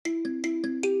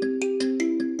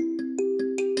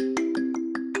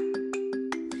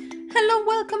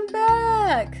Welcome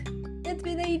back! It's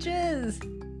been ages!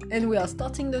 And we are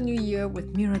starting the new year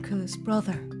with Miraculous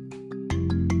Brother.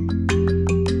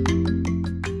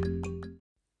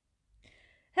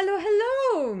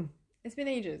 Hello! It's been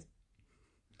ages.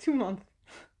 2 months.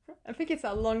 I think it's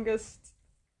our longest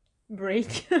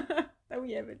break that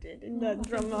we ever did in that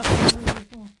drama.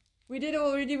 We did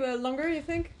already longer, you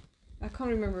think? I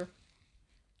can't remember.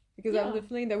 Because I have the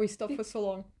feeling that we stopped for so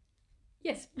long.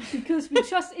 Yes, because we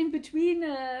just in between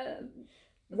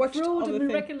watched throw the thing.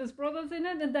 Miraculous Brothers in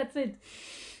it, and that's it.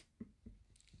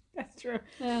 That's true.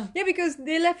 Yeah, because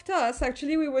they left us.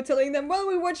 Actually, we were telling them, well,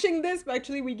 we're watching this, but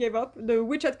actually we gave up. The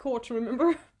Witch at Court,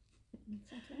 remember?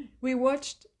 exactly. We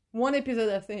watched 1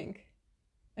 episode, I think,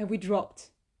 and we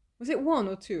dropped. Was it 1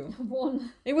 or 2?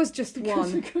 1. It was just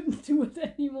Because 1. we couldn't do it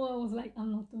anymore. I was like,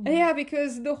 I'm not doing it. Yeah,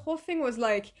 because the whole thing was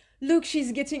like, look,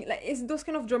 she's getting, like, it's those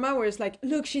kind of drama where it's like,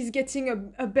 look, she's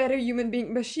getting a better human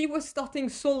being, but she was starting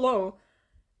so low.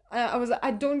 I was like, I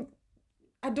don't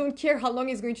care how long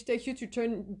it's going to take you to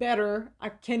turn better. I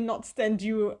cannot stand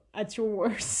you at your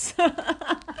worst.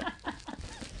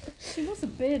 She was a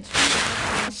bitch.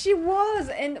 She was,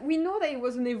 and we know that it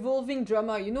was an evolving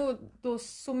drama. You know, those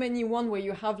so many one where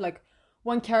you have like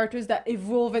one characters that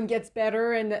evolve and gets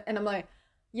better, and I'm like,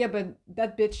 yeah, but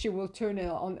that bitch, she will turn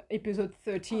on episode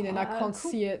 13, and I can't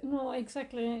see it. No,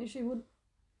 exactly. She would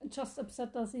just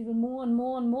upset us even more and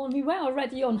more and more. And we were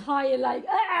already on high, like,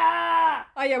 ah!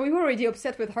 Oh yeah, we were already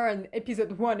upset with her in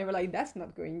episode 1, and we're like, that's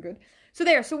not going good. So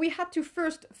we had to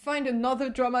first find another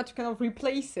drama to kind of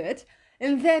replace it.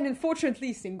 And then,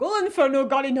 unfortunately, Single Inferno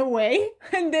got in the way,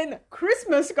 and then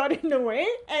Christmas got in the way,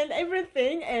 and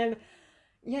everything, and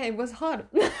yeah, it was hard.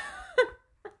 To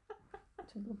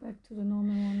go back to the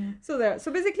normal one. So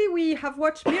basically, we have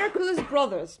watched Miraculous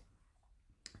Brothers.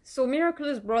 So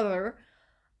Miraculous Brother,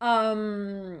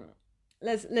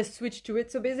 let's switch to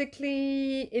it. So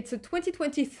basically, it's a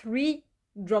 2023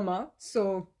 drama.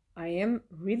 So I am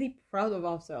really proud of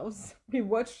ourselves. We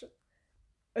watched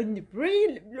a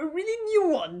really new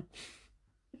one.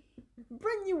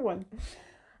 Brand new one.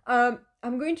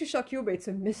 I'm going to shock you, but it's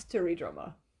a mystery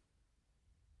drama.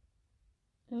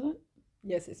 Is it?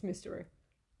 Yes, it's mystery.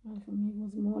 Well, for me, it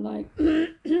was more like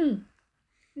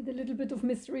with a little bit of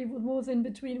mystery. What was in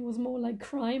between, it was more like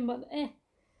crime, but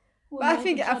But I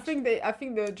think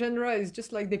the genre is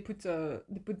just like they put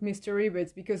mystery, but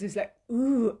it's because it's like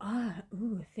ooh,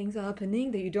 things are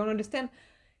happening that you don't understand.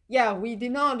 Yeah, we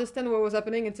did not understand what was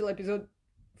happening until episode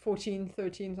 14,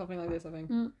 13, something like this, I think.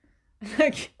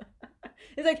 Like,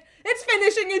 it's like, it's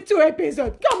finishing in 2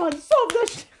 episodes. Come on, solve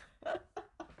this.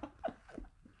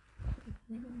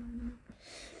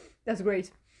 That's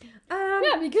great.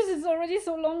 Yeah, because it's already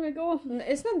so long ago.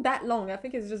 It's not that long. I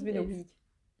think it's just been a week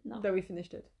that we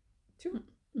finished it. 2?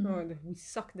 Mm-hmm. Oh, we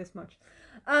suck this much.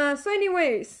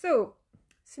 So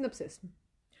synopsis.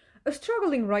 A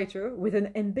struggling writer with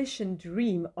an ambition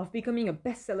dream of becoming a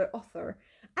bestseller author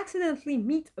accidentally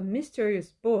meets a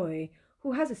mysterious boy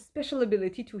who has a special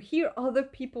ability to hear other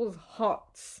people's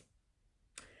hearts.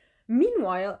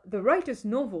 Meanwhile, the writer's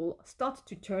novel starts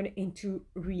to turn into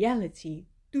reality.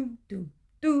 Doom, doom,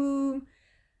 doom.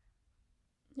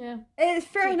 Yeah. It's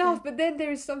fair enough, but then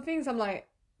there is some things I'm like,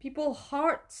 people's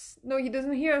hearts? No, he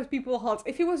doesn't hear people's hearts.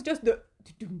 If it was just the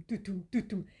doom, doom, doom, doom,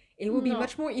 doom, it would be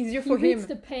much more easier for him. He reads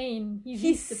the pain.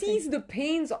 He sees the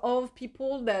pains of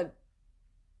people that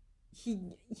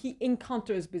he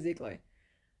encounters, basically.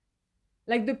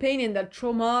 Like the pain in that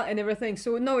trauma and everything.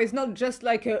 So no, it's not just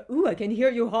like ooh, I can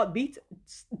hear your heartbeat.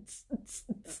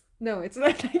 No, it's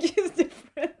not like it's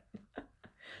different.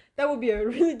 That would be a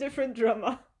really different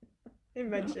drama.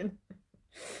 Imagine.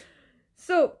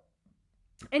 So,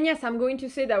 and yes, I'm going to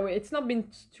say that it's not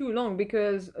been too long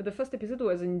because the first episode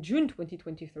was in June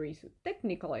 2023. So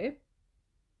technically,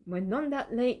 we're not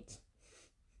that late.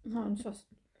 No, it's just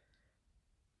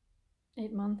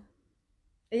 8 months.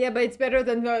 Yeah, but it's better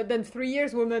than 3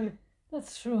 years, woman.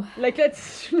 That's true. Like,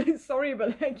 sorry,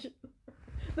 but like,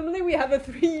 normally we have a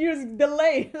 3 years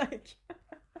delay. Like,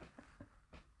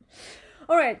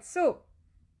 all right, so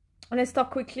let's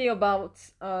talk quickly about.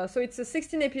 So it's a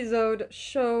 16 episode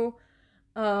show.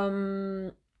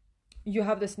 You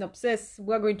have the synopsis.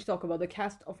 We're going to talk about the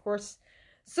cast, of course.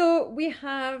 So we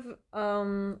have.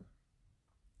 I'm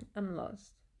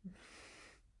lost.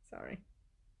 Sorry.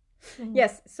 Mm-hmm.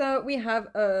 Yes, so we have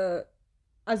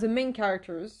as the main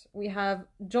characters we have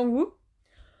Jong-woo,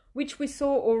 which we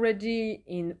saw already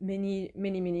in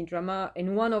many drama,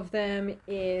 and one of them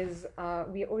is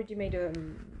we already made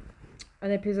an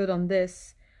episode on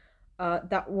this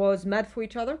that was Mad for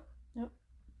Each Other. Yep.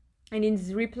 and in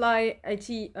his reply,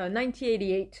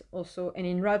 1988 also, and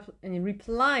in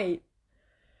reply,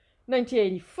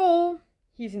 1984,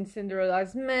 he's in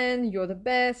Cinderella's Man, You're the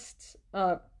Best,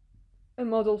 A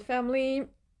Model Family.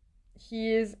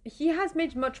 He has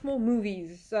made much more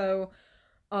movies, so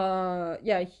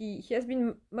he has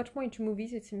been much more into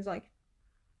movies, it seems like,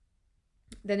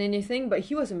 than anything. But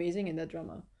he was amazing in that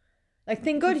drama. Like,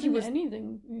 thank God he was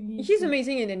anything. He's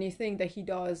amazing in anything that he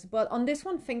does, but on this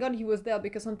one, thank God he was there,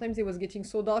 because sometimes it was getting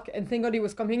so dark, and thank God he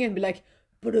was coming in and be like,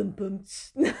 "Ba-dum-bum."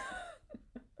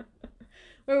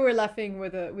 We were laughing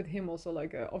with him also,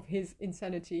 like of his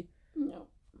insanity. No.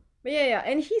 But yeah,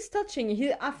 and he's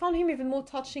touching. I found him even more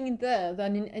touching in there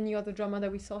than in any other drama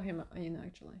that we saw him in,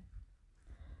 actually.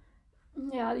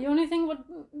 Yeah, the only thing what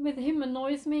with him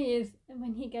annoys me is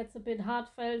when he gets a bit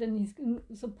heartfelt and he's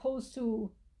supposed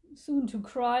to soon to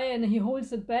cry and he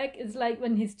holds it back. It's like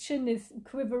when his chin is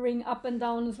quivering up and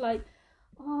down. It's like,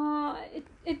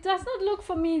 it does not look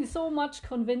for me so much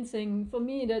convincing. For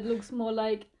me, that looks more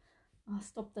like,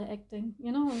 stop the acting,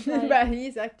 you know? Like, but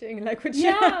he's acting like what?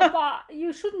 Yeah, but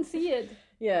you shouldn't see it.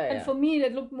 Yeah. And for me,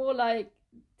 that looked more like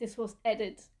this was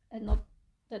edited and not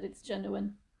that it's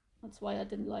genuine. That's why I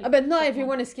didn't like. But not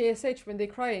everyone is KSH when they're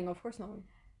crying. Of course not.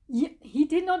 Yeah, he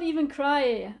did not even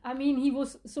cry. I mean, he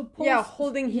was supposed...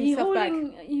 holding himself back.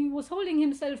 He was holding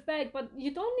himself back, but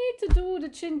you don't need to do the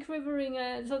chin quivering.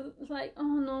 So it's like, oh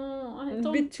no, I don't...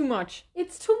 A bit too much.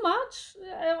 It's too much.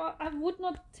 I would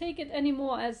not take it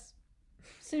anymore as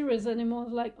serious anymore.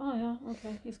 Like, oh yeah,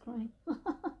 okay, he's crying.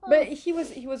 But he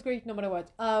was great no matter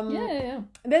what. Yeah.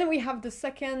 Then we have the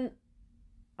second...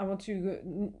 I want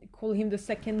to call him the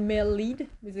second male lead,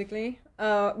 basically,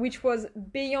 which was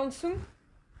Beyonce,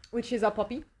 which is our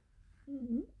Poppy.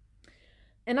 Mm-hmm.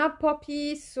 And our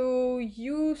Poppy, so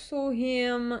you saw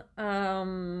him,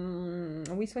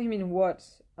 we saw him in what?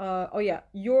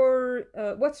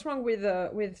 What's Wrong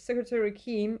with Secretary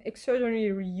Kim,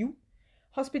 Extraordinary Ryu,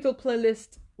 Hospital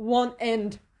Playlist 1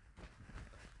 and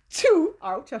 2.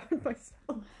 Ouch, I hurt myself.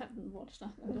 I haven't watched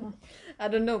that. I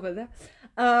don't know about that.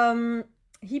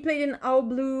 He played in Our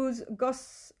Blues,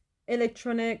 Ghost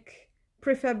Electronic,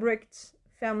 Prefabric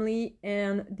Family,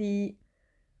 and the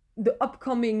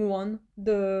upcoming one,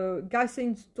 the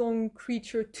Geisting Stone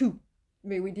Creature 2.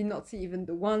 But we did not see even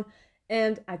the one,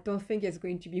 and I don't think it's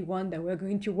going to be one that we're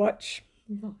going to watch.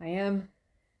 No. I am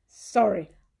sorry.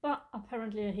 But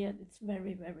apparently I hear it's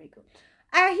very, very good.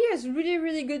 I hear it's really,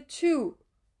 really good too,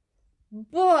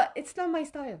 but it's not my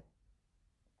style.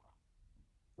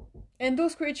 And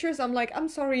those creatures, I'm like, I'm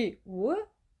sorry, what?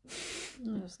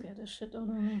 I'm scared as shit. I don't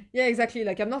know. Yeah, exactly.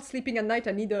 Like, I'm not sleeping at night.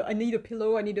 I need a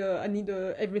pillow. I need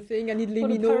everything. I need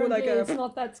Limino. Like, it's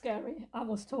not that scary. I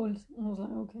was told. I was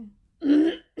like, okay.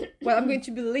 Well, I'm going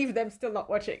to believe them still not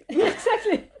watching.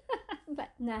 Exactly. But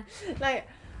nah. Like,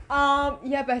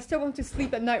 but I still want to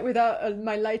sleep at night without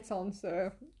my lights on.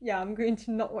 So yeah, I'm going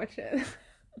to not watch it.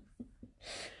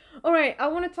 All right. I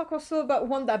want to talk also about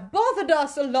one that bothered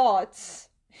us a lot.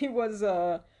 It was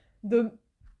the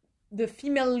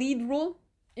female lead role,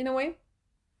 in a way,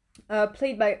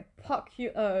 played by Park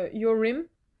Yorim.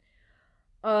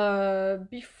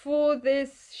 Before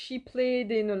this, she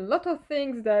played in a lot of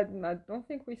things that I don't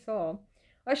think we saw.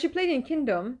 She played in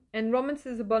Kingdom and Romance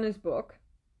is a Bonus Book.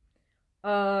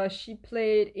 She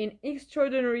played in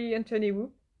Extraordinary Anthony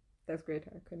Wu. That's great,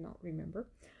 I could not remember.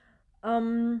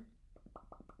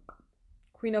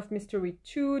 Queen of Mystery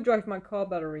 2, Drive My Car,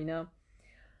 Ballerina.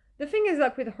 The thing is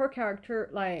that with her character,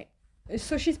 like,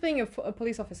 so she's playing a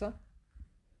police officer.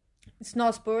 It's not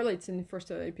a spoiler, it's in the first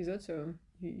episode, so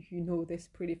you know this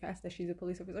pretty fast that she's a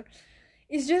police officer.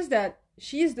 It's just that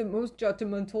she is the most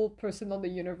judgmental person on the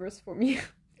universe for me.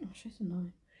 Oh, she's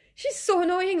annoying. She's so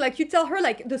annoying. Like, you tell her,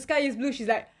 like, the sky is blue, she's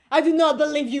like, I do not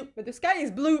believe you. But the sky is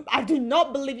blue, I do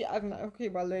not believe you. I'm like, okay,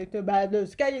 well, the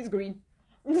sky is green.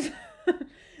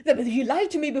 But you lied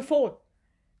to me before.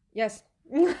 Yes.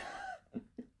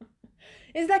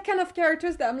 It's that kind of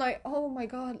characters that I'm like, oh my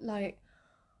god, like...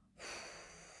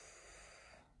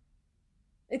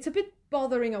 It's a bit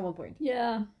bothering at one point.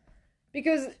 Yeah.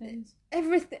 Because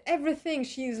everything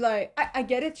she's like... I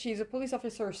get it, she's a police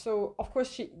officer, so of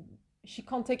course she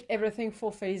can't take everything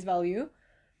for face value.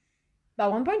 But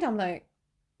at one point I'm like,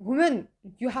 woman,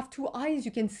 you have 2 eyes,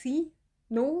 you can see?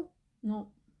 No? No.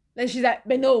 Then she's like,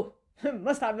 but no,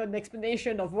 must have an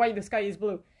explanation of why the sky is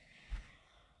blue.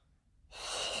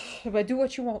 But do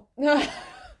what you want. Yeah.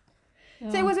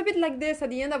 So it was a bit like this.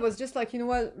 At the end, I was just like, you know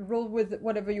what, roll with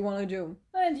whatever you want to do.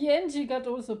 At the end, she got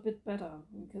also a bit better.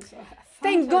 Because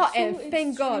thank God.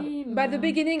 By the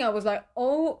beginning, I was like,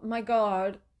 oh my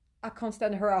God, I can't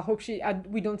stand her. I hope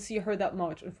we don't see her that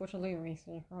much. Unfortunately, we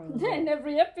see her. In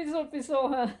every episode we saw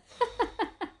her.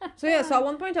 So yeah, so at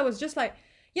one point I was just like,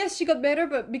 yes, she got better,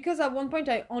 but because at one point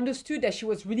I understood that she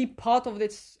was really part of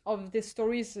this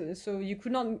story, so you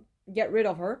could not get rid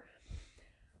of her.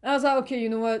 And I was like, okay, you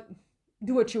know what?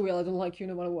 Do what you will. I don't like you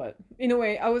no matter what. In a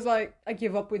way, I was like, I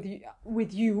give up with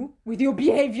your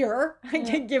behavior. I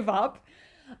can give up.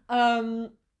 But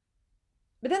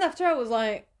then after I was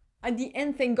like, at the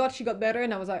end, thank God she got better,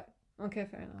 and I was like, okay,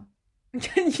 fair enough.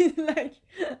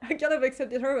 I kind of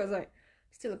accepted her. I was like,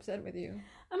 still upset with you.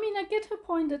 I mean, I get her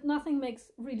point that nothing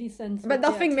makes really sense. But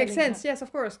nothing makes sense, yes,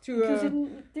 of course. Because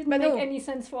it didn't make any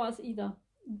sense for us either.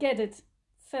 Get it.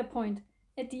 Fair point.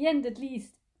 At the end, at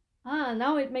least,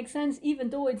 now it makes sense,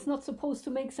 even though it's not supposed to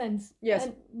make sense. Yes.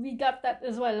 And we got that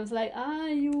as well. It was like,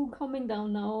 you calming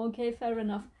down now. Okay, fair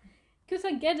enough. Because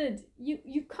I get it.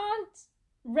 You can't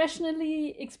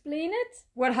rationally explain it.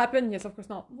 What happened? Yes, of course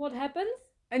not. What happens?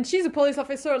 And she's a police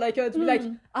officer, to be like,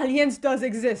 aliens does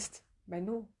exist. But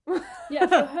no. Yeah,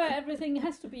 for her, everything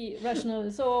has to be rational.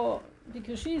 So,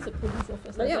 because she's a police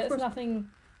officer, there's nothing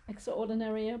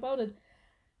extraordinary about it.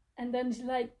 And then she's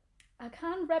like, I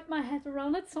can't wrap my head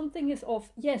around it. Something is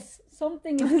off. Yes,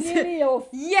 something is clearly off.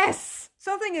 Yes!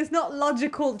 Something is not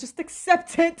logical. Just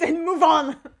accept it and move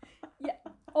on. Yeah,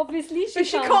 obviously she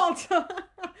can't.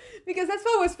 Because that's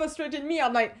what was frustrating me.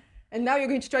 I'm like, and now you're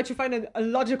going to try to find a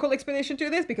logical explanation to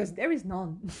this? Because there is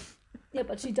none. Yeah,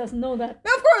 but she doesn't know that.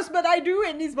 Of course, but I do,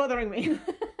 and it's bothering me.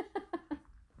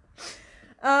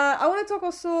 I want to talk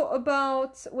also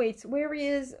about... Wait, where he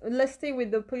is? Let's stay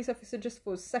with the police officer just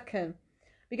for a second.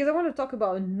 Because I want to talk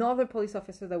about another police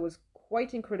officer that was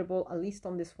quite incredible, at least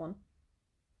on this one.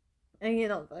 And you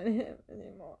don't find him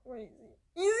anymore. Where is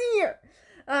he? He's here!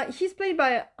 He's played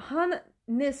by Han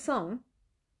Ne-sung.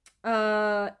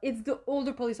 It's the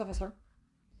older police officer.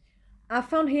 I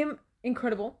found him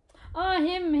incredible.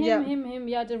 Him.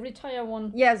 Yeah, the retired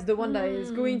one. Yes, the one that is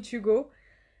going to go.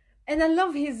 And I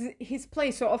love his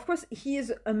play. So, of course, he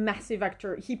is a massive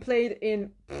actor. He played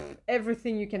in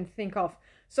everything you can think of.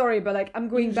 Sorry, but I'm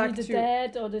going usually back the to...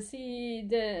 dad or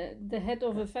the head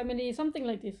of a family, something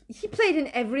like this. He played in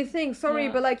everything. Sorry,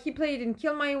 but he played in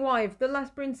Kill My Wife, The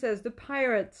Last Princess, The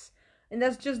Pirates. And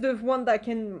that's just the one that I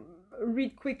can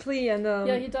read quickly. And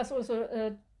he does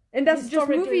also... and that's just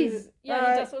movies.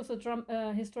 Yeah, he does also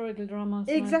historical dramas.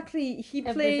 Exactly. He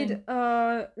played,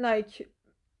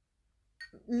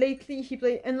 lately he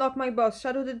played Unlock My Boss,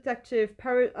 Shadow the Detective,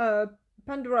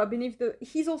 Pandora, Beneath the...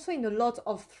 He's also in a lot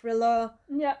of thriller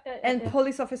and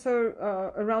police officer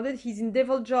around it. He's in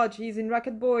Devil Judge, he's in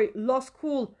Racket Boy, Law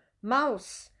School,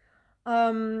 Mouse,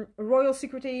 Royal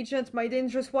Secret Agent, My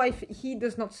Dangerous Wife. He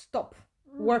does not stop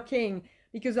working.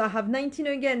 Because I have 19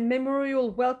 again,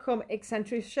 Memorial, Welcome,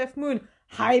 Eccentric Chef Moon,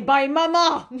 Hi Bye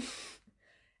Mama!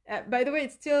 By the way,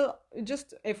 it's still,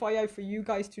 just FYI for you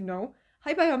guys to know,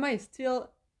 Hi Bye Mama is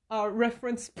still our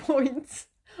reference point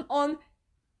on,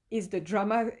 is the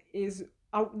drama,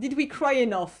 did we cry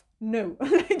enough? No.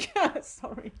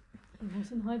 Sorry. He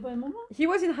was in Hi Bye Mama? He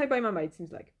was in Hi Bye Mama, it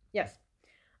seems like. Yes.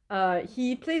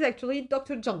 He plays actually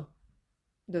Dr. Jung.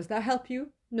 Does that help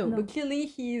you? No, but clearly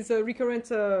he's a recurrent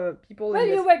people. Well,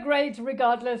 you were great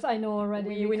regardless, I know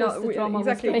already. The drama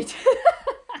exactly. was great.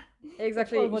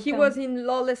 Exactly. He was in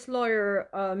Lawless Lawyer,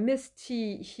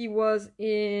 Misty. He was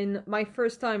in My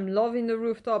First Time, Love in the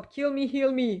Rooftop, Kill Me,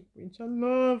 Heal Me, which I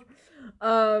love.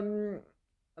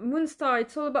 Moonstar,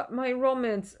 It's All About My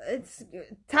Romance. It's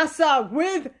Tassa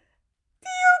with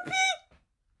D.O.P.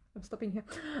 I'm stopping here.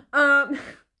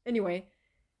 Anyway.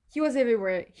 He was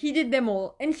everywhere. He did them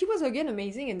all. And he was, again,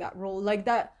 amazing in that role. Like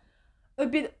that, a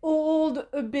bit old,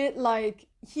 a bit like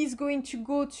he's going to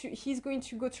go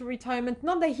to retirement.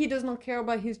 Not that he does not care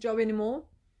about his job anymore.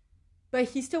 But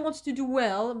he still wants to do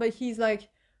well. But he's like,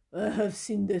 I have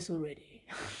seen this already.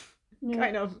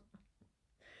 Kind of.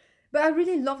 But I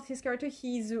really loved his character.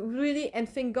 He's really, and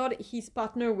thank God he's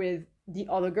partnered with the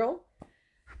other girl.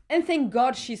 And thank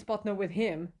God she's partnered with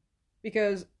him.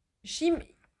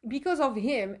 Because of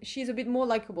him, she's a bit more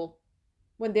likable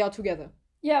when they are together.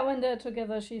 Yeah, when they're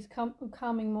together, she's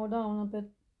calming more down a bit.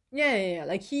 Yeah.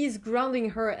 Like, he's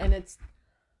grounding her, and it's,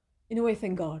 in a way,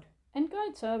 thank God. And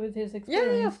guides her with his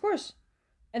experience. Yeah, of course.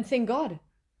 And thank God.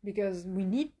 Because we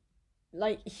need...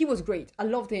 he was great. I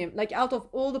loved him. Out of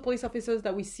all the police officers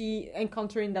that we see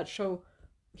encounter in that show,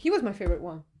 he was my favorite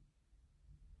one.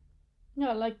 Yeah,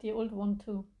 I like the old one,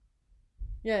 too.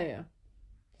 Yeah.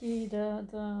 The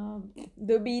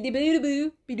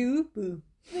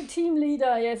team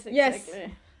leader, yes, exactly. Yes,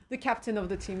 the captain of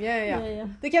the team, yeah.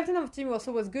 The captain of the team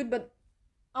also was good, but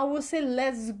I would say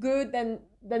less good than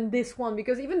than this one,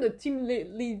 because even the team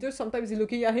leader sometimes is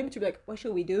looking at him to be like, what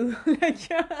should we do? Like,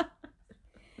 yeah,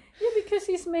 because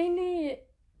he's mainly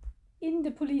in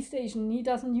the police station. He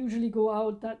doesn't usually go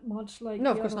out that much like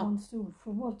no, the of course other not. ones do.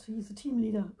 For what? He's a team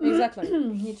leader.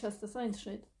 Exactly. He just assigns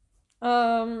shit.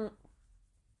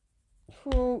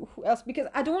 Who else? Because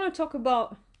I don't want to talk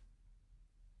about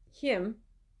him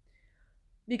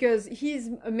because he's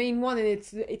a main one, and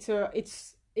it's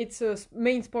a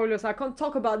main spoiler, so I can't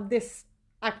talk about this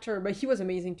actor, but he was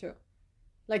amazing too.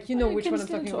 Like, you know which one I'm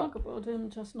talking about. You can still talk about him,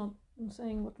 just not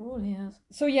saying what role he has.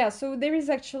 So yeah, so there is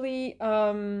actually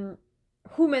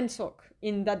Hu Man-sok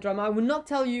in that drama. I will not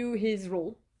tell you his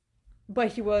role,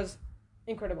 but he was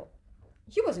incredible.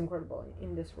 He was incredible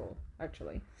in this role,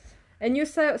 actually. And you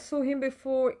saw him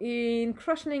before in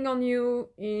Crushing on You,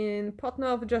 in Partner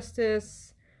of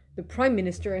Justice, The Prime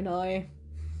Minister and I.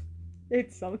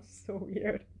 It sounds so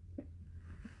weird.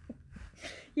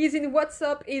 He's in What's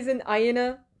Up, he's in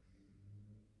Hyena.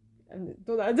 And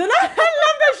I love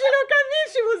that she looked at me.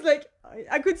 She was like,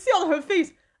 I could see on her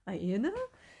face, Hyena?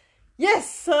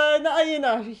 Yes,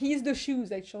 Hyena. He's the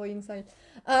shoes, actually, inside.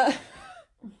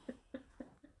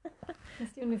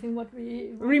 That's the only thing what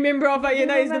we remember of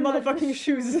Hyena is the motherfucking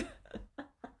shoes.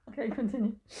 Okay,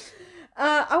 continue.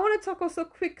 I want to talk also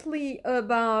quickly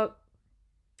about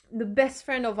the best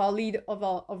friend of our lead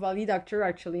actor,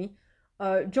 actually,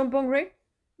 John Bong-rae.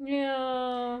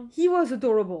 Yeah. He was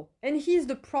adorable, and he's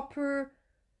the proper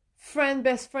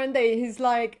best friend. That he's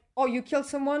like, oh, you killed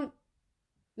someone,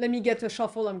 let me get a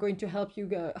shovel, I'm going to help you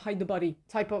hide the body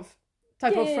type of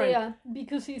friend. Yeah,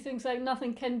 because he thinks like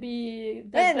nothing can be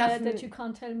that bad that you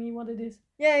can't tell me what it is.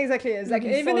 Yeah, exactly. It's like,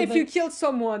 even if you killed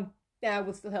someone, yeah, I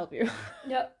will still help you.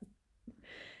 Yeah.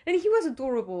 And he was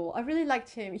adorable. I really liked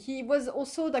him. He was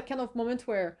also that kind of moment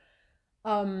where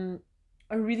a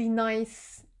really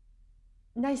nice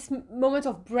moment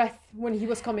of breath when he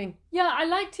was coming. Yeah, I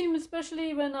liked him,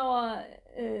 especially when our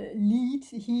lead,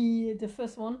 the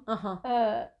first one,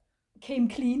 came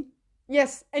clean.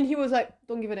 Yes, and he was like,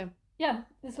 don't give it him. Yeah,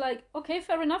 it's like, okay,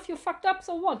 fair enough, you fucked up,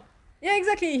 so what? Yeah,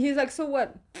 exactly. He's like, so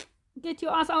what? Get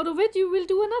your ass out of it, you will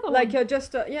do another one. Like, yeah,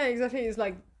 exactly. It's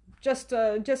like, just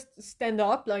stand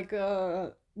up, like,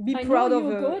 be proud of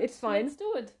it. It's fine. Let's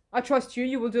do it. I trust you.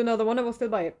 You will do another one. I will still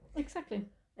buy it. Exactly.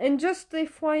 And just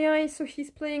FYI, so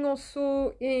he's playing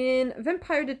also in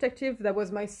Vampire Detective. That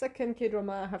was my second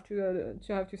K-drama, I have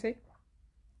to say.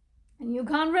 And you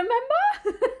can't remember?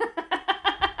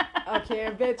 Okay,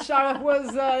 a bit.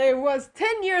 It was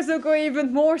 10 years ago,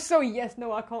 even more. So yes,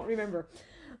 no, I can't remember.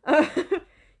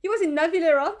 He was in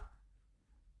Navilera.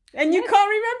 And you can't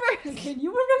remember? Can you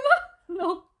remember?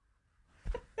 No.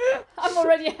 I'm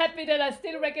already happy that I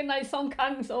still recognize Song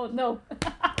Kang, so no.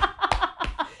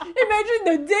 Imagine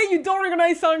the day you don't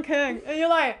recognize Song Kang, and you're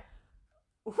like,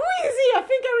 who is he? I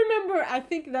think I remember. I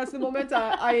think that's the moment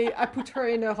I put her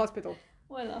in a hospital.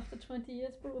 Well, after 20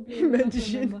 years, probably.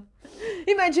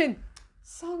 Imagine.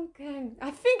 Song Kang.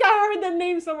 I think I heard the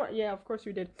name somewhere. Yeah, of course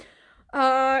you did.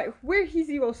 Where is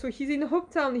he also? He's in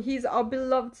Hometown. He's Our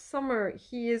Beloved Summer.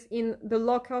 He is in The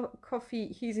Lockout Coffee.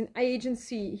 He's in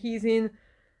Agency. He's in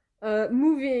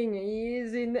Moving. He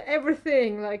is in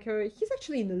everything. Like, he's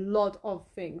actually in a lot of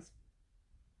things.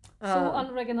 So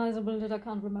unrecognizable that I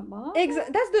can't remember. Huh?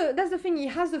 That's the thing. He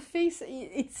has a face.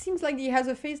 It seems like he has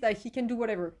a face that he can do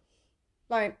whatever.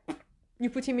 Like, you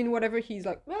put him in whatever, he's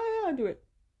like, yeah, I'll do it.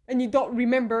 And you don't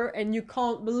remember, and you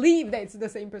can't believe that it's the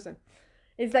same person.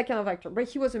 It's that kind of actor. But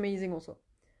he was amazing also.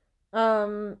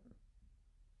 Sorry,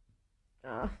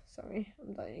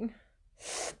 I'm dying.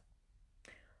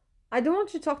 I don't want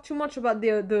to talk too much about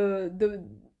the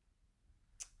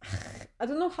I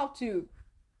don't know how to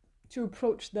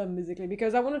approach them, basically,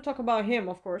 because I want to talk about him,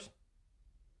 of course.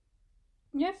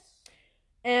 Yes.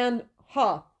 And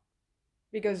her.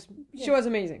 Because she was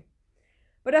amazing.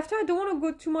 But after, I don't want to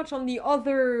go too much on the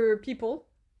other people,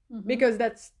 because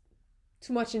that's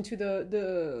too much into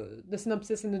the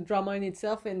synopsis and the drama in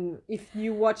itself. And if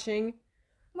you're watching...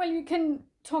 Well, you can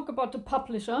talk about the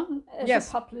publisher as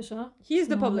a publisher. He's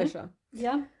the publisher.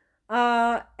 Yeah.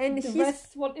 And the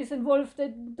rest, what is involved, they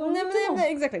don't know.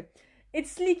 Exactly.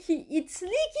 It's Leaky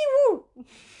Woo!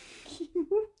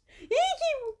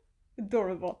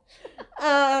 Adorable.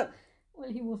 Well,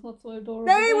 he was not so adorable.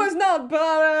 No, he was not,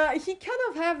 but he kind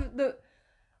of have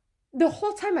the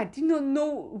whole time I did not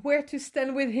know where to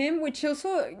stand with him, which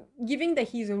also, given that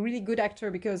he's a really good actor,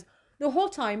 because the whole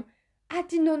time I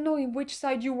did not know in which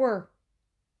side you were.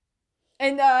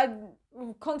 And I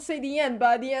can't say the end,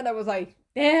 but at the end I was like,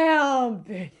 damn,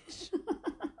 bitch.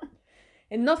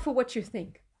 And not for what you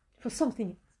think, for something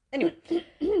else. Anyway,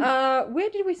 where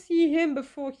did we see him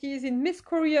before? He's in Miss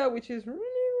Korea, which is really,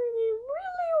 really,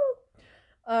 really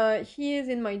old. He is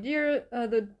in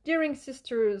the Deering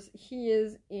Sisters. He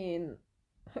is in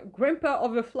Grandpa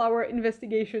of the Flower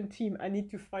Investigation Team. I need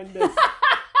to find this.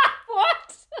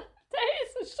 What? There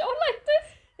is a show like this?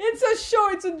 It's a show.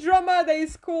 It's a drama that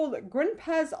is called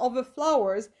Grandpas of the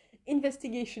Flowers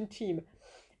Investigation Team.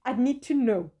 I need to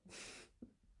know.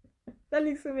 That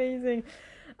looks amazing.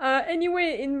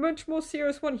 Anyway, in much more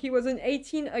serious one, he was in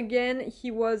 18 again. He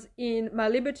was in My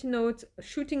Liberty Note,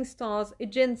 Shooting Stars,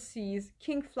 Agencies,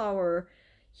 Kingflower.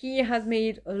 He has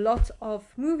made a lot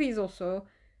of movies also.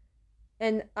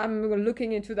 And I'm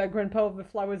looking into that Grandpa of the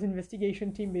Flowers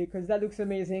Investigation Team because that looks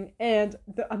amazing. And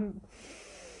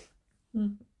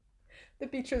the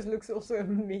pictures looks also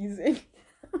amazing.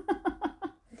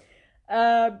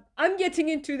 I'm getting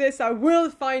into this. I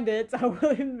will find it. I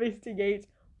will investigate.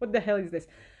 What the hell is this?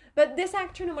 But this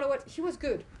actor, no matter what, he was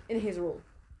good in his role.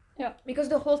 Yeah. Because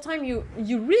the whole time you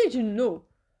really didn't know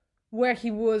where he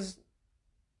was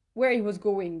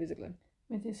going, basically.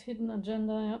 With his hidden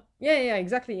agenda, Yeah,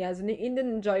 exactly. He has an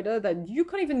hidden agenda that you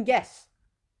can't even guess.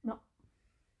 No.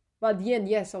 But at the end,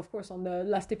 yes, of course, on the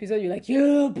last episode, you're like,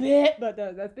 you bit! But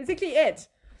that's basically it.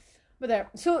 But there.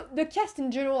 So the cast in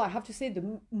general, I have to say,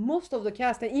 most of the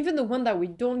cast, and even the one that we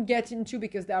don't get into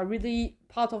because they are really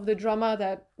part of the drama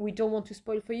that we don't want to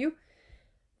spoil for you.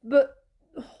 But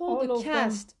all the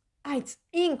cast, it's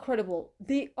incredible.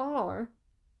 They are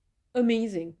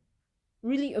amazing.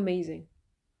 Really amazing.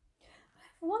 I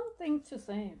have one thing to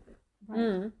say,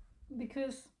 right?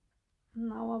 Because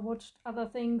now I watched other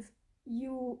things.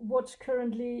 You watch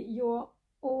currently your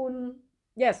own...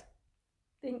 Yes.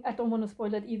 Thing. I don't want to spoil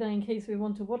that either in case we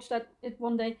want to watch that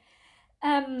one day.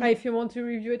 If you want to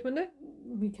review it one day?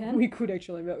 We can. We could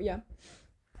actually, but yeah.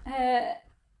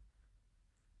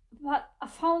 But I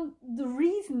found the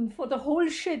reason for the whole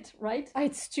shit, right?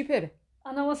 It's stupid.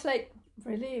 And I was like,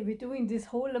 really? We're doing this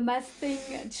whole mass thing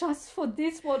just for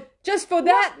this? What? Just for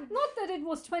that? Not that it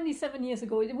was 27 years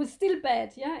ago. It was still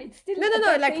bad, yeah? It's still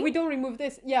No, like, we don't remove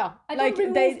this. Yeah. I don't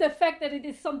remove the fact that it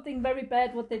is something very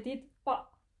bad what they did,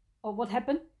 or what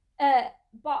happened.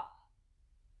 But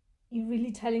you're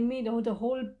really telling me the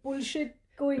whole bullshit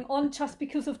going on just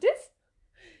because of this?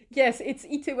 Yes, it's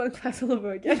Itaewon Class all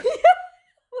over again. I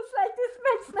was like, this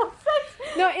makes no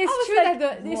sense. No,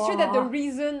 it's true that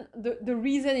the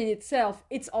reason in itself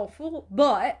it's awful,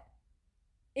 but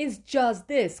it's just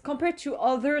this compared to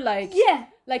other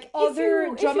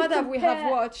other drama that we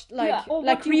have watched, like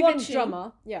revenge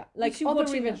drama. Yeah, like other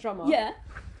revenge drama. Yeah.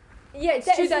 Yeah,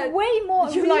 it's true that way more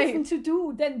reason to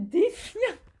do than this.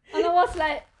 Yeah. And I was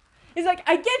like... It's like,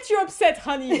 I get you upset,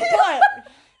 honey, but...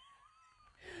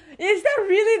 is that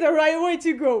really the right way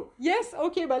to go? Yes?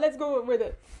 Okay, but let's go with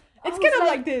it. It's kind of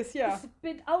like this, yeah. It's a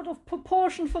bit out of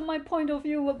proportion from my point of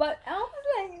view, but I was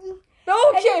like...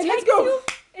 Okay, let's go.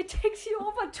 It takes you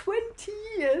over 20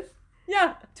 years...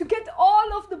 Yeah. To get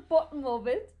all of the bottom of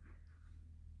it.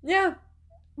 Yeah.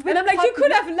 And I'm like, you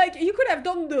could have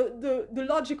done the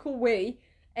logical way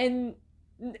and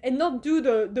not do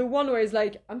the one where it's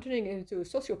like, I'm turning into a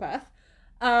sociopath.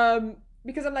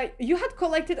 Because I'm like, you had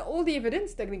collected all the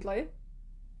evidence technically.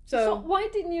 So why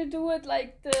didn't you do it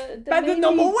like the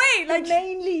normal way? Like the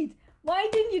main lead. Why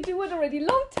didn't you do it already?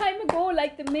 Long time ago,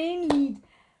 like the main lead.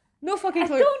 No fucking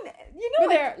clue.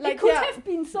 It could have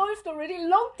been solved already a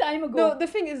long time ago. No, the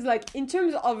thing is, like, in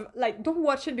terms of, like, don't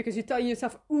watch it because you tell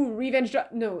yourself, ooh, revenge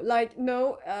drama.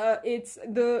 No, it's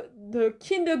the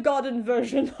kindergarten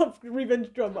version of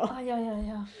revenge drama.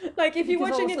 Yeah. Like, if you're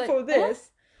watching it for this,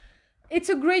 it's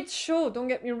a great show, don't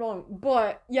get me wrong.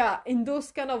 But, yeah, in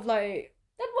those kind of, like...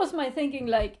 That was my thinking,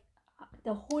 like,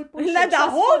 the whole bullshit. Like, the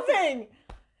whole thing!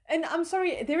 And I'm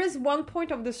sorry, there is one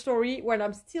point of the story where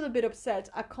I'm still a bit upset.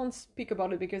 I can't speak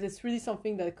about it because it's really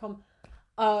something that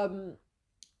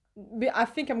I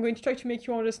think I'm going to try to make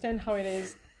you understand how it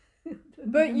is.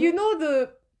 But you know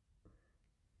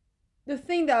the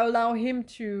thing that allow him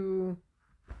to...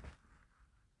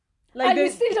 Like you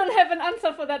still don't have an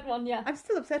answer for that one, yeah. I'm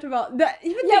still upset about that.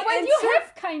 You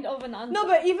have kind of an answer. No,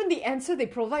 but even the answer they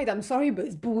provide, I'm sorry, but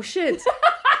it's bullshit.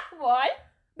 Why?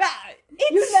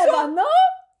 You never know.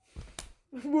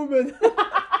 Woman.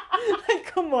 Like,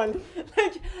 come on.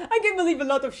 Like, I can believe a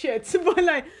lot of shit, but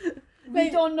like... We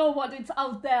don't know what is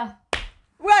out there.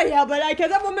 Well, yeah, but like, at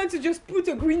that moment to just put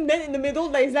a green man in the middle,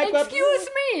 that is like... Excuse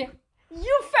me!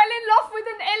 You fell in love with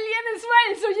an alien as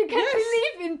well, so you can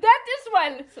believe in that as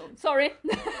well. So, sorry.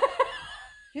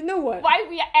 You know what? While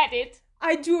we are at it.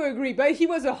 I do agree, but he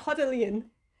was a hot alien.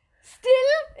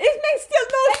 Still? It makes still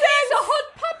no sense! He's a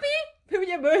hot puppy?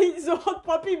 Yeah, but he's a hot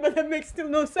puppy, but that makes still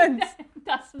no sense.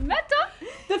 Doesn't matter.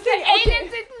 The thing,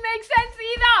 Aliens didn't make sense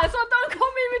either, so don't come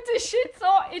me with this shit. So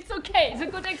it's okay. It's a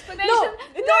good explanation. No,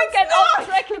 Don't get off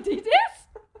track with this.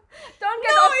 Don't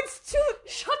get off. it's too.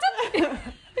 Shut up.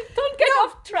 Don't get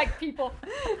off track, people.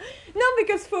 No,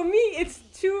 because for me it's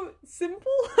too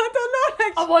simple. I don't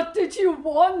know. Like, What did you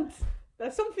want?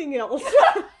 that's something else.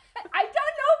 I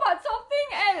don't know about something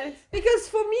else. Because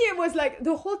for me it was like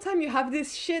the whole time you have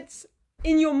this shit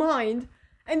in your mind,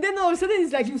 and then all of a sudden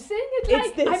it's like You saying it It's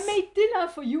like this. I made dinner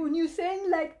for you, and you saying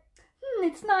like,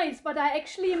 it's nice, but I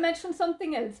actually imagined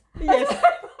something else. Yes.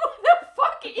 What the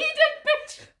fuck? Eat it,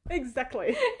 bitch. exactly.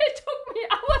 It took me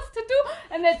hours to do,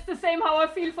 and that's the same how I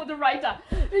feel for the writer,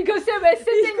 because they were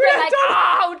sitting could there have like, done-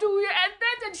 how do you end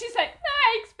that? And she's like,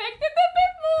 I expected a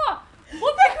bit more.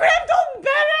 What they could have done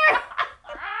better.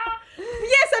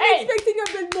 Yes, I'm Hey. expecting a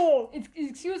bit more.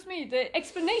 Excuse me, the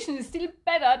explanation is still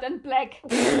better than black.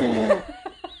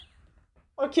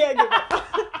 Okay, I give up.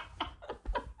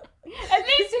 At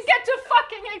least you get the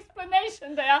fucking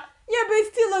explanation there. Yeah, but it's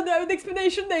still an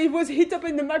explanation that it was heat up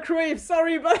in the microwave.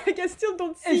 Sorry, but I still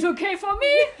don't see. It's okay for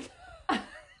me.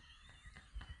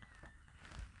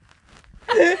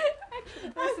 Actually,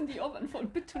 it was in the oven for a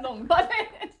bit too long, but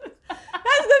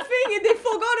That's the thing, and they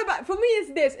forgot about. For me,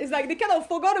 it's this. It's like they kind of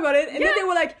forgot about it, and then they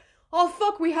were like, "Oh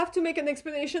fuck, we have to make an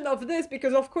explanation of this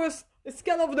because, of course, it's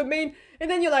kind of the main." And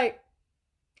then you're like,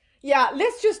 "Yeah,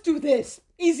 let's just do this,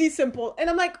 easy, simple." And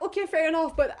I'm like, "Okay, fair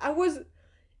enough," but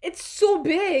it's so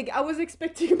big. I was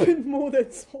expecting a bit more.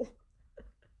 That's all.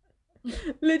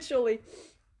 Literally.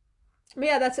 But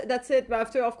yeah, that's it. But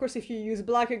after, of course, if you use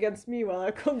black against me, well,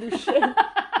 I can't do shit.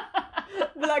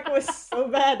 Black was so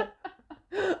bad.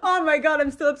 Oh my god, I'm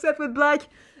still upset with black.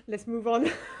 Let's move on.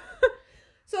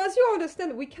 So as you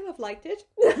understand, we kind of liked it.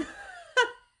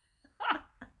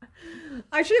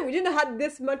 Actually, we didn't have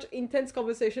this much intense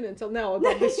conversation until now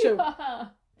about this show.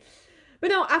 But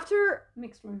now, after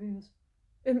mixed reviews.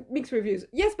 Mixed reviews.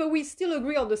 Yes, but we still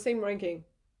agree on the same ranking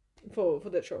for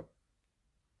that show.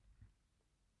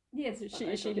 Yes, She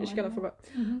kind of forgot.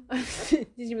 Mm-hmm.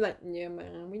 She was like, yeah,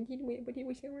 man, what did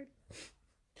we say already?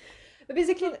 But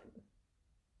basically,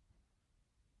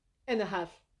 and a half.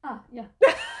 Ah, yeah. She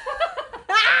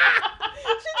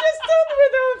just stood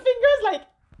with her fingers like,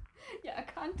 Yeah, I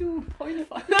can't do 0.5.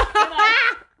 and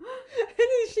then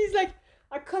she's like,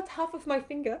 I cut half of my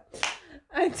finger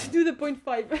and to do the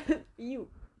 0.5. Ew,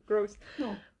 gross.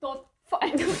 No, dot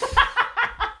 5.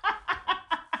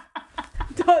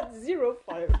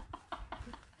 .05.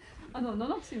 Oh, no,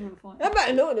 not 0.5.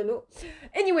 But no.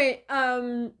 Anyway,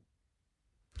 so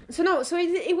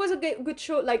it was a good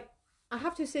show. Like, I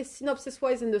have to say,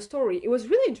 synopsis-wise in the story, it was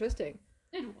really interesting.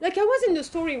 Like, I was in the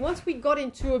story. Once we got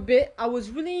into a bit, I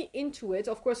was really into it.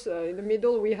 Of course, in the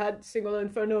middle, we had Single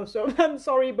Inferno, so I'm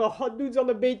sorry, but Hot Dudes on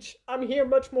the Beach, I'm here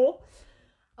much more.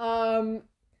 But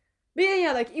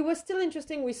yeah, like, it was still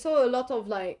interesting. We saw a lot of,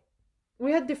 like,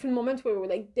 we had different moments where we were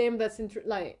like, damn, we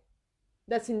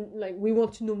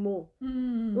want to know more.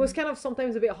 It was kind of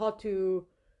sometimes a bit hard to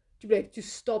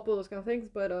stop all those kind of things,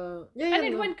 but yeah. And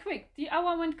it went quick. The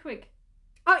hour went quick.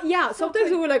 Yeah, So sometimes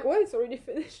quick. we were like, "What? It's already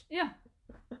finished." Yeah.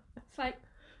 It's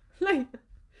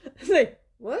like,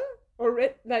 what?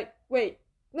 Already? Like, wait,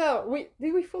 no,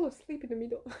 did we fall asleep in the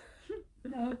middle?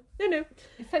 no. No.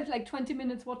 It felt like 20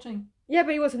 minutes watching. Yeah,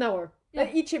 but it was an hour. Yeah.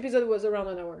 Like, each episode was around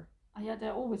an hour. Oh, yeah,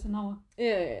 they're always an hour.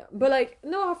 Yeah. But like,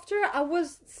 no, after I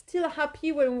was still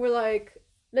happy when we're like,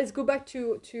 let's go back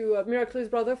to Miraculous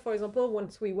Brother, for example.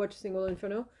 Once we watched Single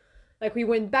Inferno, like we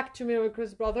went back to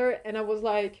Miraculous Brother, and I was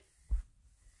like,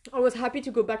 I was happy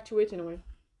to go back to it in a way.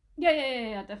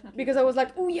 Yeah, definitely. Because I was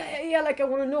like, oh yeah, like I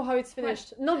want to know how it's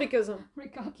finished. Not because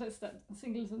regardless that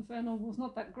Singles Inferno was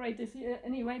not that great this year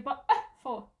anyway, but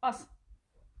for us.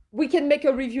 We can make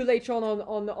a review later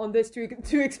on this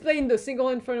to explain the Single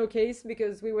Inferno case,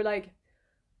 because we were like,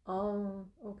 oh,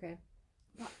 okay.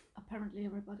 But apparently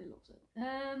everybody loves it.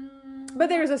 But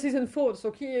there is a season 4,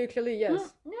 so clearly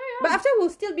yes. Yeah. But after, we'll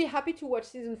still be happy to watch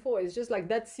season 4. It's just like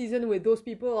that season with those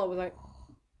people, I was like,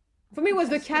 for me, it was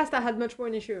the cast I had much more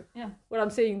an issue. Yeah. Well, I'm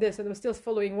saying this, and I'm still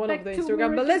following one Back of the to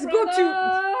Instagram. But let's Miraculous go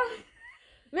to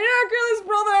Miraculous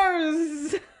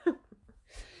Brothers.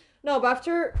 No, but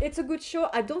after, it's a good show.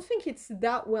 I don't think it's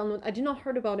that well known. I did not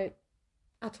heard about it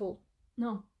at all.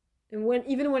 No. And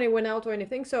even when it went out or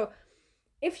anything. So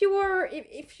if you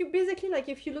basically, like,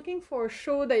 if you're looking for a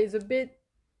show that is a bit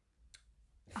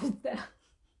Out there.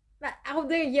 out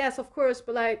there, yes, of course,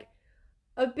 but like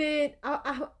a bit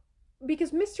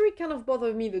because mystery kind of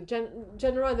bothered me, the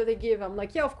genre that they give. I'm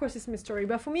like, yeah, of course it's mystery,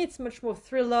 but for me it's much more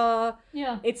thriller.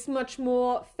 Yeah. It's much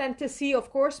more fantasy,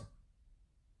 of course.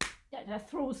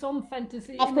 throw some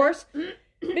fantasy. Of course,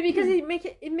 but because it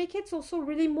make it also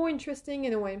really more interesting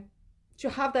in a way to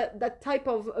have that type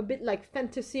of a bit like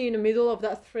fantasy in the middle of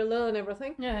that thriller and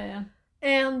everything. Yeah.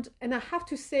 And I have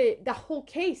to say the whole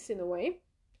case in a way,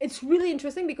 it's really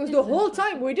interesting because the whole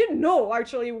time we didn't know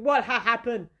actually what had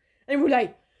happened, and we're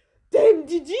like, damn,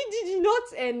 did he not?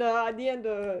 And at the end,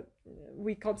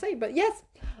 we can't say, but yes,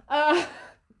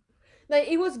 like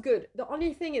it was good. The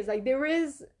only thing is like there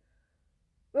is.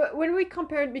 When we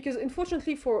compared, because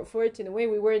unfortunately for it in a way,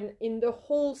 we were in the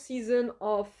whole season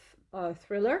of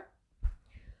thriller.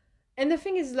 And the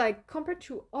thing is, like, compared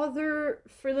to other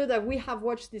thriller that we have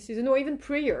watched this season, or even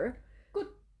prior... Good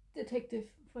Detective,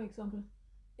 for example.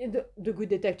 The Good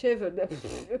Detective,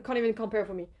 can't even compare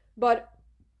for me. But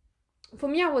for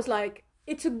me, I was like,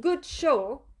 it's a good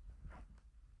show.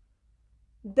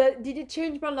 Did it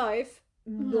change my life?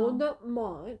 No, not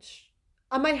much.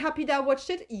 Am I happy that I watched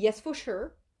it? Yes, for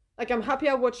sure. Like, I'm happy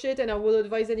I watched it, and I will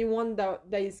advise anyone that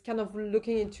is kind of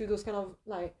looking into those kind of,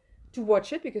 like, to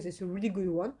watch it, because it's a really good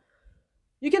one.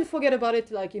 You can forget about it,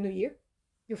 like, in a year.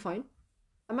 You're fine.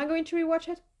 Am I going to rewatch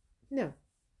it? No.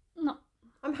 No.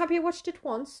 I'm happy I watched it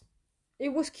once. It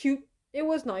was cute. It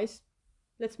was nice.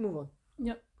 Let's move on.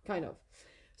 Yep. Kind of.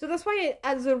 So that's why,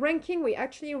 as a ranking, we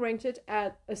actually ranked it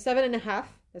at a 7.5.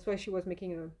 That's why she was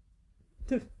making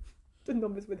the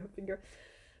numbers with her finger.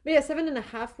 But yeah,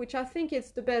 7.5, which I think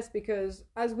is the best because,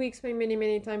 as we explained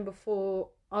many times before,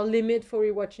 our limit for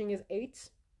rewatching is 8.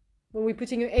 When we're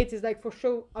putting an 8, it's like for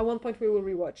sure, at one point we will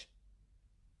rewatch.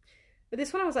 But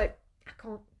this one I was like, I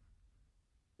can't.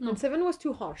 No. And 7 was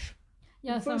too harsh.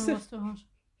 Yeah, 7 was too harsh.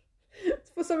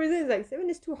 For some reason, it's like 7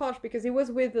 is too harsh because it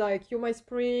was with like You're My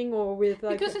Spring or with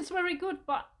like. Because it's very good,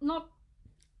 but not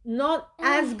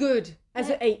as good as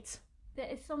an 8. There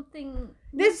is something.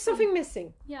 There's something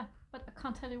missing. Yeah, but I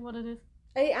can't tell you what it is.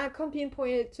 I can't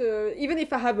pinpoint it to, even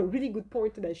if I have a really good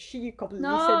point that she completely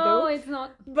said no. No, it's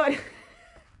not. But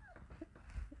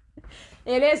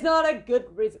it is not a good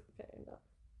reason. Okay, no.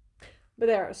 But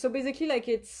there. So basically, like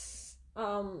it's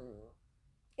a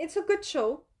good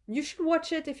show. You should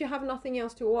watch it if you have nothing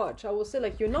else to watch. I will say,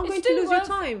 like, you're not going to lose your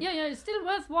time. Yeah, it's still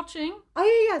worth watching.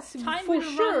 Oh yeah, it's time for will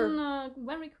sure. Run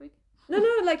very quick. No,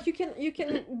 like you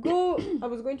can go. I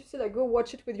was going to say like go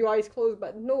watch it with your eyes closed,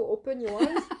 but no, open your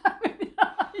eyes. With your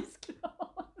eyes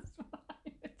closed.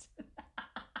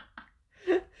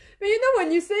 But you know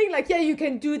when you're saying like, yeah, you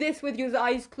can do this with your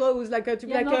eyes closed, like to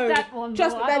not that one.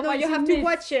 Just though. but no, you have to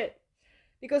watch it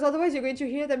because otherwise you're going to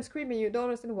hear them scream and you don't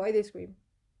understand why they scream,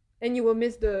 and you will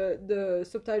miss the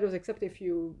subtitles. Except if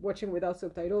you're watching without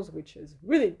subtitles, which is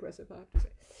really impressive, I have to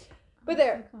say. But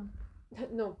there.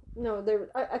 No, there.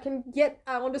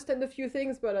 I understand a few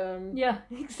things, but yeah,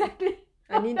 exactly.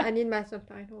 I need my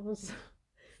subtitles.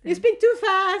 You speak too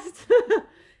fast,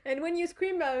 and when you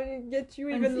scream, I get you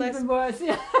even less. Even worse.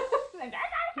 Yeah.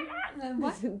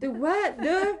 What? The what?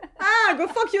 Go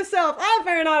fuck yourself.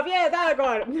 Fair enough. Yeah, that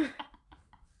got it.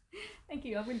 Thank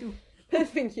you. I will do.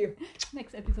 Thank you.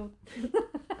 Next episode.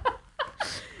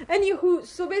 Anywho,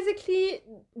 so basically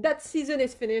that season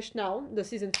is finished now, the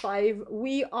season 5.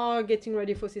 We are getting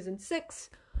ready for season 6.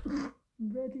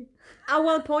 Ready. At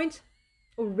one point,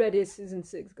 already season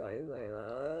 6, guys.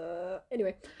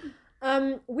 Anyway,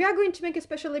 we are going to make a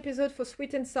special episode for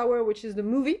Sweet and Sour, which is the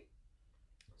movie.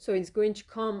 So it's going to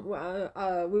come,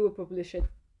 we will publish it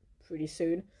pretty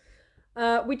soon.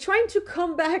 We're trying to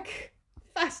come back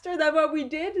faster than what we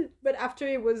did, but after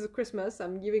it was Christmas,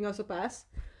 I'm giving us a pass.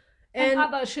 And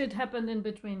other shit happened in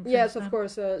between. Yes, of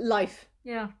course. Life.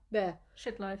 Yeah. There.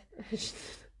 Shit life.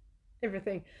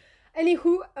 Everything.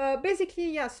 Anywho,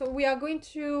 basically, yeah, so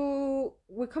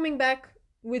we're coming back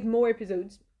with more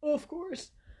episodes, of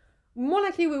course. More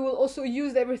likely, we will also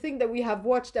use everything that we have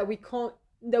watched that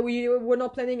we were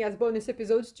not planning as bonus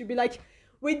episodes to be like,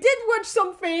 we did watch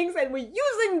some things and we're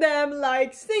using them,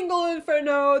 like Single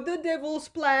Inferno, The Devil's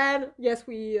Plan. Yes,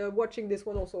 we are watching this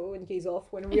one also in case of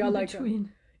when we are like...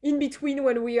 In between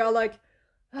when we are like,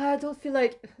 I don't feel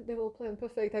like they will play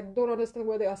perfect. I don't understand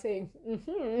what they are saying.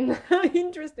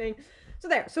 Interesting. So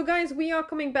there. So guys, we are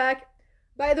coming back.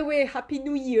 By the way, Happy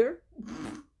New Year.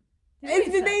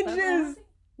 It's been ages.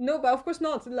 No, but of course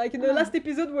not. Like the last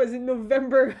episode was in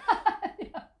November.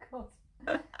 Yeah, of course.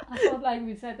 I thought like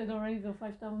we said it already so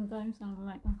 5,000 times. And I'm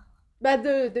like, oh. But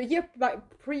the year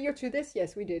prior to this,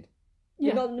 yes, we did.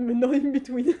 Yeah. Not in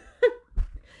between.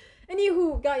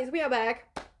 Anywho, guys, we are back.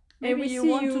 Maybe you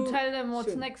want to tell them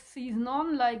what's next season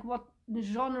on, like what the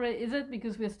genre is it?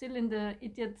 Because we're still in the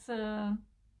idiots.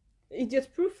 Idiot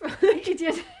proof.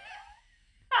 Idiot.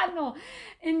 I know,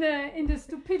 in the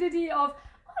stupidity of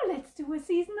let's do a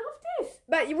season of this.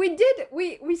 But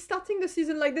we starting the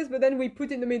season like this, but then we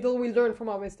put in the middle, we learn from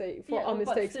our mistakes.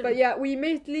 But yeah, we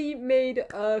immediately made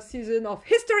a season of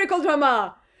historical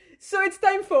drama. So it's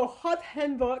time for Hot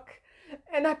Handbook.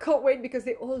 And I can't wait because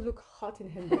they all look hot in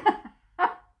Handbook.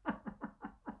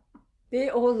 They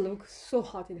all look so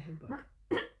hot in Handbook.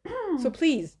 So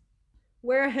please,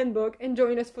 wear a handbook and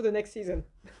join us for the next season.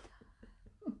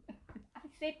 I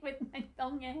sit with my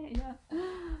tongue, yeah.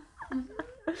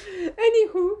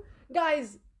 Anywho,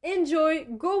 guys, enjoy.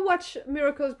 Go watch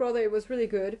Miracles Brother. It was really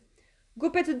good. Go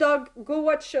pet a dog. Go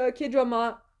watch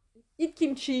K-drama. Eat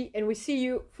kimchi. And we see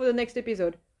you for the next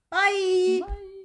episode. Bye! Bye.